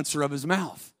by the answer of his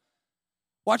mouth.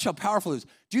 Watch how powerful it is.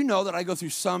 Do you know that I go through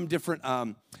some different,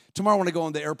 tomorrow when I go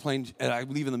on the airplane, and I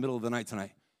leave in the middle of the night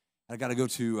tonight. I got to go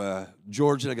to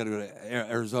Georgia. I got to go to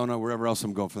Arizona, wherever else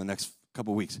I'm going for the next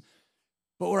couple of weeks.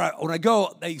 But when I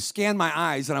go, they scan my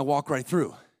eyes, and I walk right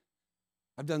through.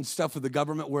 I've done stuff with the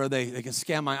government where they can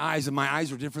scan my eyes, and my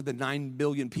eyes are different than 9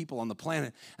 billion people on the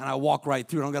planet, and I walk right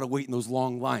through. I don't got to wait in those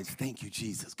long lines. Thank you,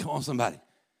 Jesus. Come on, somebody.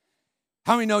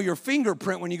 How many know your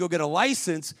fingerprint, when you go get a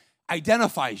license,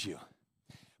 identifies you?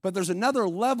 But there's another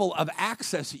level of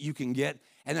access that you can get,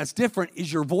 and that's different,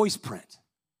 is your voice print.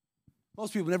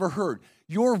 Most people never heard.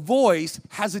 Your voice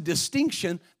has a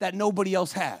distinction that nobody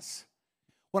else has.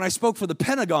 When I spoke for the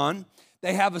Pentagon,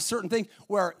 they have a certain thing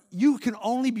where you can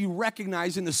only be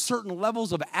recognized in the certain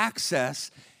levels of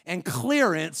access and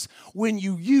clearance when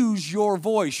you use your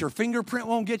voice. Your fingerprint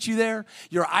won't get you there.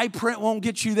 Your eye print won't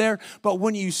get you there. But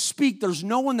when you speak, there's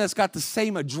no one that's got the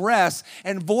same address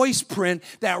and voice print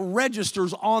that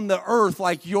registers on the earth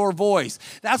like your voice.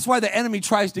 That's why the enemy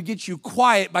tries to get you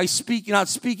quiet by not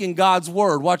speaking God's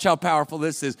word. Watch how powerful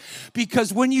this is.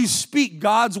 Because when you speak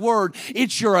God's word,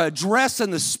 it's your address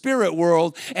in the spirit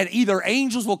world, and either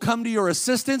angels will come to your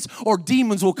assistance or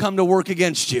demons will come to work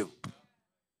against you.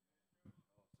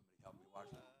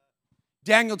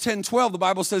 Daniel 10:12, the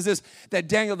Bible says this,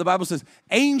 the Bible says,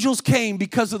 angels came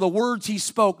because of the words he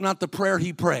spoke, not the prayer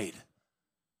he prayed.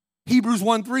 Hebrews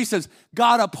 1:3 says,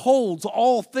 God upholds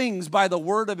all things by the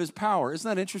word of his power. Isn't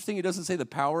that interesting? He doesn't say the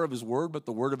power of his word, but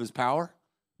the word of his power.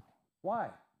 Why?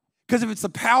 Because if it's the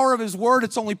power of his word,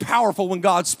 it's only powerful when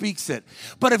God speaks it.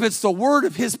 But if it's the word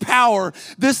of his power,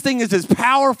 this thing is as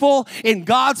powerful in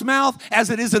God's mouth as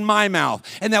it is in my mouth.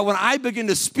 And that when I begin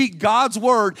to speak God's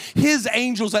word, his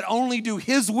angels that only do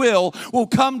his will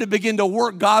come to begin to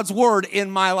work God's word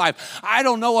in my life. I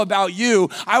don't know about you.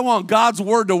 I want God's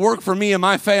word to work for me and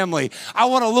my family. I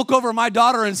want to look over my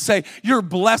daughter and say, you're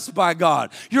blessed by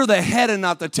God. You're the head and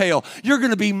not the tail. You're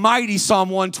going to be mighty, Psalm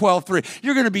 112:3.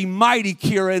 You're going to be mighty,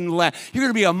 Kira. You're going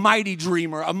to be a mighty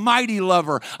dreamer, a mighty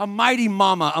lover, a mighty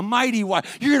mama, a mighty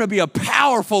wife. You're going to be a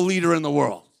powerful leader in the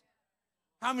world.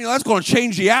 How many? That's going to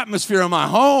change the atmosphere in my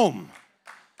home.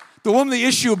 The woman with the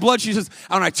issue of blood, she says,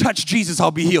 when I touch Jesus,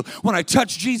 I'll be healed. When I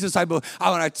touch Jesus,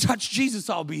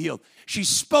 I'll be healed. She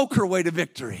spoke her way to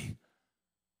victory.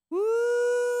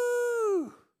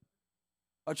 Woo!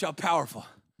 Watch how powerful.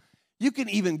 You can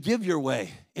even give your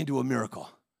way into a miracle.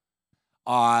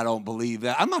 Oh, I don't believe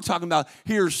that. I'm not talking about,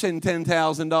 here, send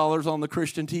 $10,000 on the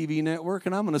Christian TV network,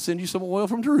 and I'm going to send you some oil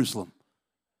from Jerusalem.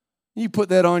 You put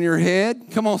that on your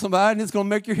head. Come on, somebody, and it's going to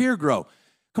make your hair grow.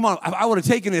 Come on, I would have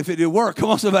taken it if it did work.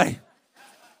 Come on, somebody.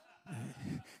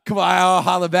 Come on, I'll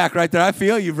holler back right there. I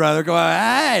feel you, brother. Come on,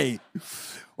 hey.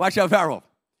 Watch how powerful.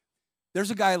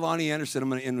 There's a guy, Lonnie Anderson. I'm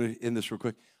going to end this real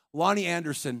quick. Lonnie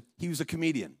Anderson, he was a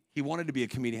comedian. He wanted to be a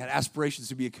comedian, had aspirations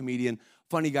to be a comedian,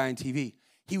 funny guy on TV.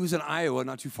 He was in Iowa,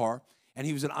 not too far, and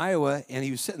he was in Iowa, and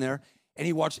he was sitting there, and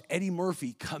he watched Eddie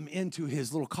Murphy come into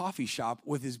his little coffee shop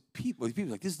with his people. His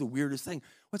people like, this is the weirdest thing.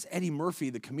 What's Eddie Murphy,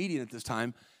 the comedian at this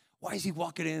time? Why is he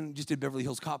walking in, just did Beverly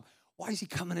Hills Cop? Why is he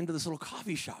coming into this little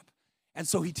coffee shop? And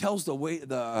so he tells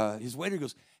his waiter,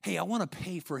 goes, hey, I want to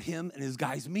pay for him and his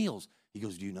guys' meals. He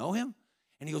goes, do you know him?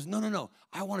 And he goes, no.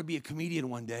 I want to be a comedian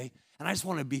one day. And I just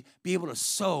want to be able to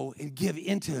sow and give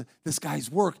into this guy's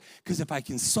work, because if I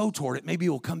can sow toward it, maybe it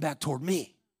will come back toward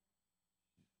me.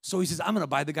 So he says, I'm going to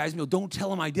buy the guy's meal. Don't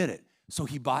tell him I did it. So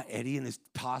he bought Eddie and his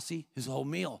posse his whole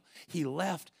meal. He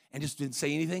left and just didn't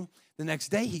say anything. The next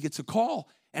day, he gets a call,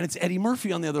 and it's Eddie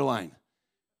Murphy on the other line.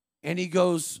 And he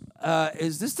goes,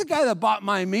 is this the guy that bought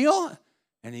my meal?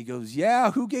 And he goes,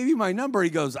 yeah, who gave you my number? He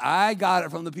goes, I got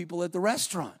it from the people at the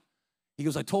restaurant. He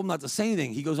goes, I told them not to say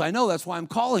anything. He goes, I know, that's why I'm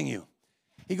calling you.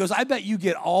 He goes, I bet you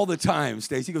get all the time,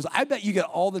 Stace. He goes, I bet you get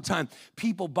all the time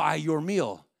people buy your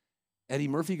meal. Eddie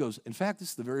Murphy goes, in fact, this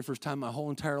is the very first time in my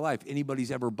whole entire life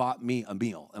anybody's ever bought me a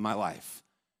meal in my life.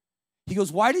 He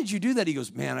goes, why did you do that? He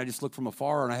goes, man, I just look from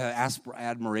afar and I have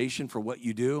admiration for what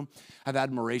you do. I have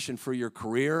admiration for your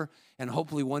career. And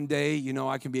hopefully one day, you know,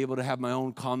 I can be able to have my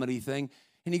own comedy thing.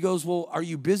 And he goes, well, are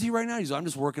you busy right now? He goes, I'm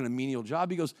just working a menial job.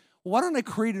 He goes, well, why don't I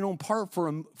create an own part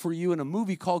for you in a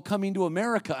movie called Coming to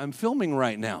America? I'm filming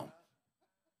right now.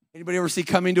 Anybody ever see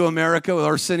Coming to America with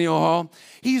Arsenio Hall?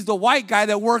 He's the white guy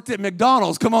that worked at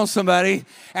McDonald's. Come on, somebody.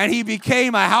 And he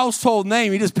became a household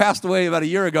name. He just passed away about a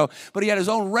year ago. But he had his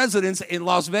own residence in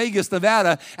Las Vegas,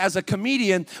 Nevada as a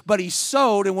comedian. But he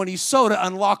sewed, and when he sewed, it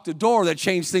unlocked a door that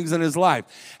changed things in his life.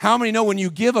 How many know when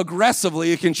you give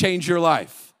aggressively, it can change your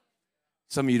life?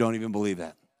 Some of you don't even believe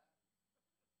that.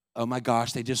 Oh, my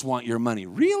gosh, they just want your money.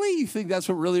 Really? You think that's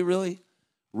what really?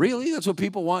 Really? That's what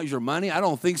people want is your money? I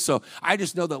don't think so. I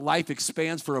just know that life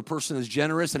expands for a person that's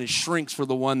generous and it shrinks for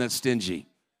the one that's stingy.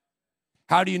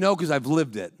 How do you know? Because I've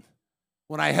lived it.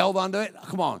 When I held onto it,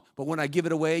 come on. But when I give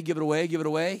it away,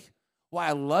 well,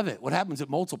 I love it. What happens? It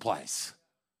multiplies.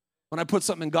 When I put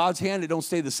something in God's hand, it don't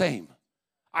stay the same.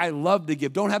 I love to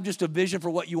give. Don't have just a vision for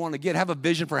what you want to get. Have a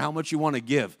vision for how much you want to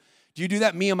give. Do you do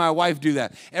that? Me and my wife do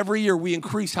that. Every year we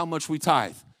increase how much we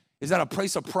tithe. Is that a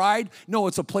place of pride? No,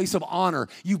 it's a place of honor.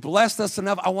 You blessed us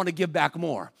enough, I want to give back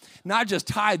more. Not just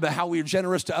tithe, but how we are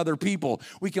generous to other people.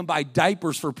 We can buy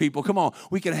diapers for people. Come on,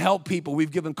 we can help people.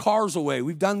 We've given cars away.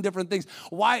 We've done different things.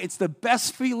 Why? It's the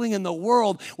best feeling in the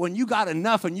world when you got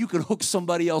enough and you can hook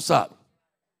somebody else up.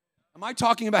 Am I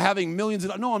talking about having millions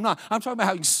of dollars? No, I'm not. I'm talking about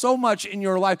having so much in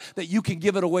your life that you can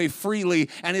give it away freely,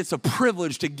 and it's a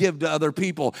privilege to give to other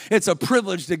people. It's a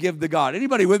privilege to give to God.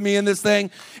 Anybody with me in this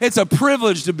thing? It's a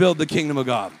privilege to build the kingdom of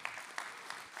God.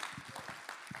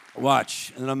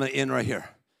 Watch, and I'm going to end right here.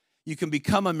 You can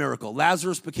become a miracle.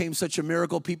 Lazarus became such a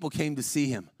miracle, people came to see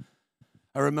him.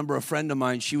 I remember a friend of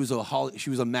mine, she was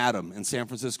a madam in San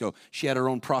Francisco. She had her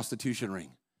own prostitution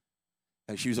ring.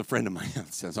 And she was a friend of mine.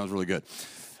 That sounds really good.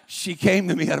 She came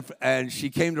to me, and she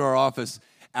came to our office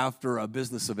after a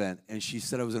business event, and she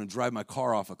said I was going to drive my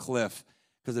car off a cliff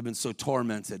because I've been so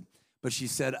tormented. But she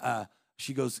said,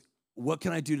 she goes, what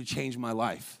can I do to change my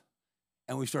life?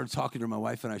 And we started talking to her, my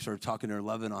wife and I started talking to her,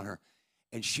 loving on her.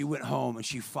 And she went home, and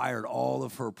she fired all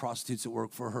of her prostitutes that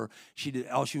worked for her. She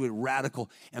went radical,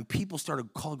 and people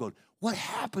started calling, going, what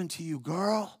happened to you,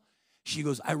 girl? She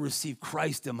goes, I received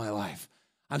Christ in my life.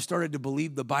 I've started to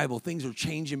believe the Bible. Things are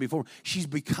changing before. She's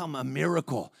become a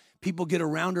miracle. People get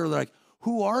around her, they're like,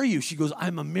 who are you? She goes,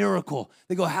 I'm a miracle.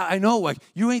 They go, how? I know, like,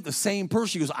 you ain't the same person.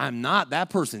 She goes, I'm not. That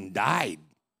person died.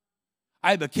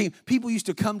 People used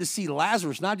to come to see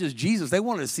Lazarus, not just Jesus. They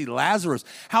wanted to see Lazarus.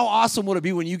 How awesome would it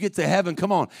be when you get to heaven?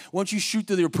 Come on. Once you shoot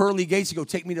through your pearly gates, you go,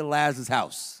 take me to Laz's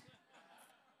house.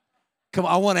 Come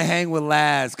on, I want to hang with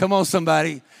Laz. Come on,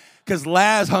 somebody. Because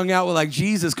Laz hung out with like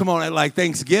Jesus, come on, at like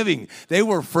Thanksgiving. They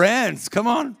were friends, come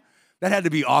on. That had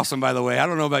to be awesome, by the way. I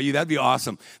don't know about you, that'd be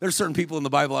awesome. There's certain people in the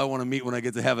Bible I want to meet when I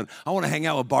get to heaven. I want to hang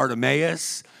out with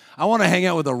Bartimaeus. I want to hang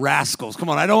out with the rascals. Come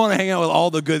on, I don't want to hang out with all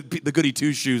the goody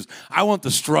two-shoes. I want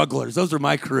the strugglers. Those are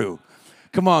my crew.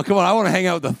 Come on. I want to hang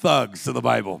out with the thugs of the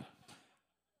Bible.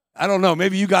 I don't know,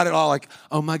 maybe you got it all like,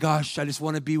 oh my gosh, I just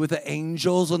want to be with the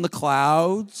angels on the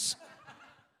clouds.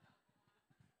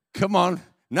 Come on.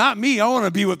 Not me. I want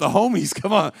to be with the homies.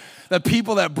 Come on. The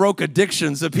people that broke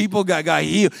addictions. The people got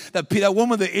healed. That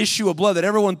woman with the issue of blood that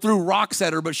everyone threw rocks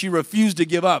at her, but she refused to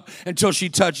give up until she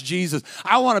touched Jesus.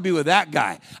 I want to be with that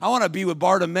guy. I want to be with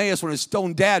Bartimaeus when his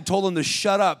stone dad told him to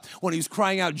shut up when he was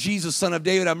crying out, Jesus, son of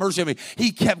David, have mercy on me.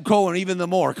 He kept going even the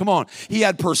more. Come on. He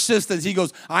had persistence. He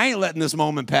goes, I ain't letting this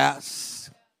moment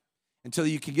pass until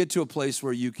you can get to a place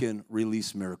where you can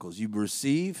release miracles. You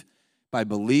receive. By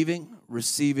believing,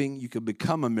 receiving, you can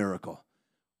become a miracle.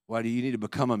 Why do you need to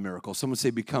become a miracle? Someone say,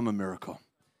 become a miracle.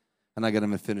 And I got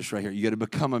to finish right here. You got to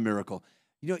become a miracle.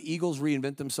 You know, eagles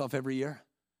reinvent themselves every year.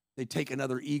 They take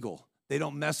another eagle. They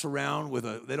don't mess around with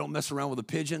a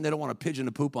pigeon. They don't want a pigeon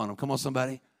to poop on them. Come on,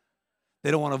 somebody.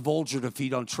 They don't want a vulture to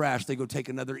feed on trash. They go take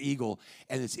another eagle.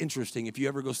 And it's interesting. If you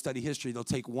ever go study history, they'll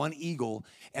take one eagle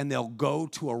and they'll go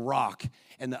to a rock,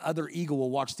 and the other eagle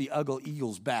will watch the other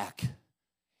eagle's back.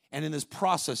 And in this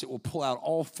process, it will pull out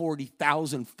all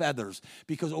 40,000 feathers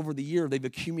because over the year, they've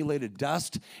accumulated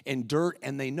dust and dirt,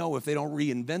 and they know if they don't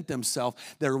reinvent themselves,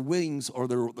 their wings or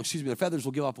their feathers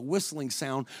will give off a whistling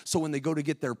sound. So when they go to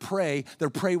get their prey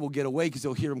will get away because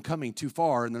they'll hear them coming too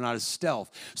far and they're not as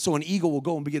stealth. So an eagle will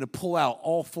go and begin to pull out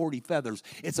all 40 feathers.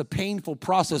 It's a painful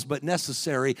process, but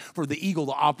necessary for the eagle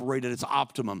to operate at its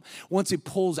optimum. Once it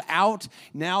pulls out,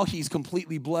 now he's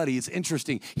completely bloody. It's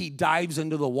interesting. He dives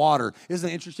into the water. Isn't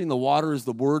it interesting? The water is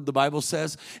the word, the Bible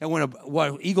says. And when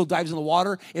an eagle dives in the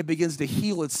water, it begins to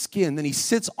heal its skin. Then he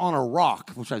sits on a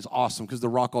rock, which is awesome because the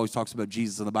rock always talks about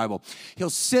Jesus in the Bible. He'll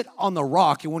sit on the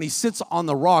rock, and when he sits on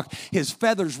the rock, his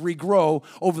feathers regrow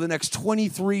over the next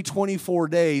 23, 24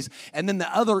 days. And then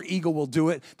the other eagle will do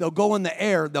it. They'll go in the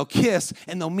air, they'll kiss,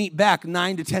 and they'll meet back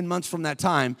 9 to 10 months from that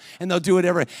time. And they'll do it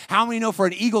every. How many know for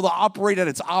an eagle to operate at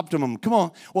its optimum? Come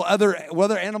on. Well,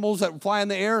 other animals that fly in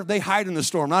the air, they hide in the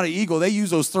storm. Not an eagle. They use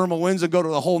those thermal winds and go to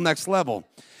the whole next level.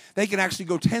 They can actually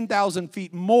go 10,000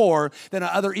 feet more than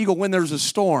another eagle when there's a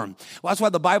storm. Well, that's why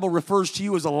the Bible refers to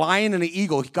you as a lion and an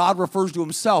eagle. God refers to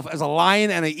himself as a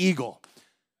lion and an eagle.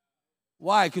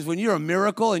 Why? Because when you're a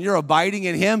miracle and you're abiding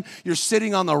in him, you're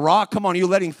sitting on the rock. Come on, you're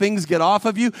letting things get off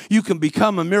of you. You can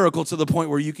become a miracle to the point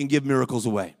where you can give miracles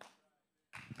away.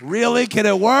 Really? Can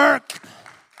it work?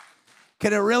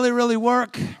 Can it really, really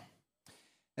work?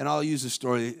 And I'll use a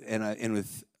story, and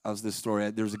this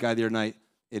story. There was a guy the other night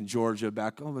in Georgia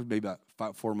maybe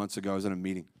about 4 months ago. I was in a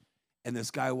meeting, and this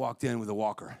guy walked in with a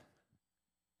walker, and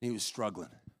he was struggling.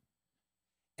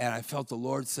 And I felt the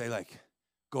Lord say,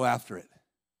 go after it.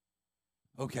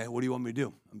 Okay, what do you want me to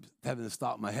do? I'm having this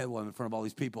thought in my head while I'm in front of all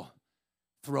these people.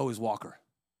 Throw his walker.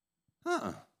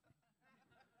 I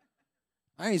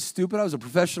ain't stupid. I was a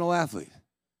professional athlete.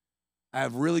 I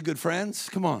have really good friends.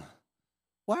 Come on.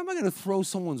 Why am I going to throw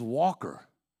someone's walker?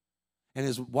 And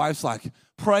his wife's like,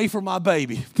 pray for my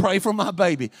baby. Pray for my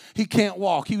baby. He can't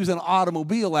walk. He was in an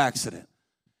automobile accident.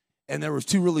 And there was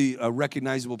two really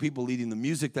recognizable people leading the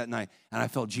music that night. And I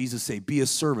felt Jesus say, be a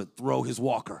servant. Throw his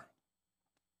walker.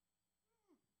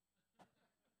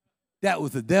 That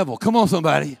was the devil. Come on,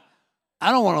 somebody.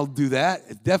 I don't want to do that.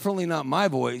 It's definitely not my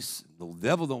voice. The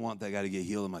devil don't want that guy to get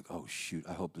healed. I'm like, oh, shoot,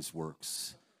 I hope this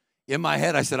works. In my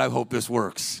head, I said, I hope this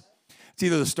works. It's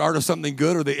either the start of something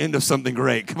good or the end of something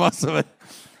great. Come on, somebody.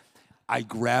 I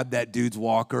grabbed that dude's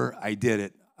walker. I did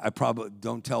it. I probably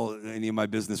don't tell any of my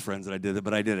business friends that I did it,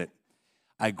 but I did it.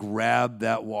 I grabbed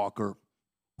that walker.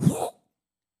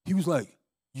 He was like,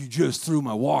 you just threw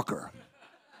my walker.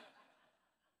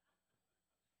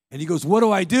 And he goes, what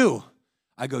do I do?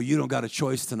 I go, you don't got a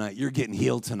choice tonight. You're getting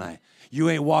healed tonight. You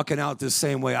ain't walking out the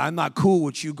same way. I'm not cool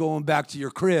with you going back to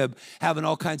your crib, having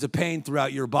all kinds of pain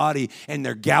throughout your body, and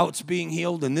their gout's being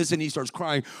healed, and this, and he starts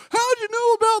crying, how'd you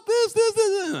know about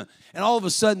this? And all of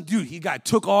a sudden, dude,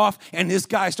 took off, and this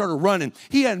guy started running.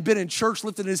 He hadn't been in church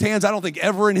lifting his hands, I don't think,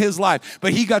 ever in his life,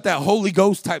 but he got that Holy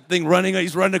Ghost type thing running.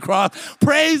 He's running across.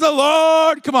 Praise the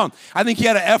Lord. Come on. I think he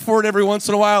had an F word every once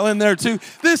in a while in there, too.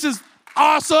 This is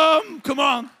awesome. Come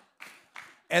on.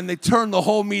 And they turned the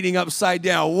whole meeting upside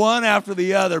down, one after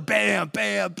the other. Bam,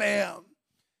 bam, bam.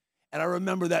 And I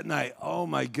remember that night, oh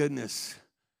my goodness,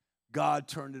 God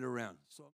turned it around.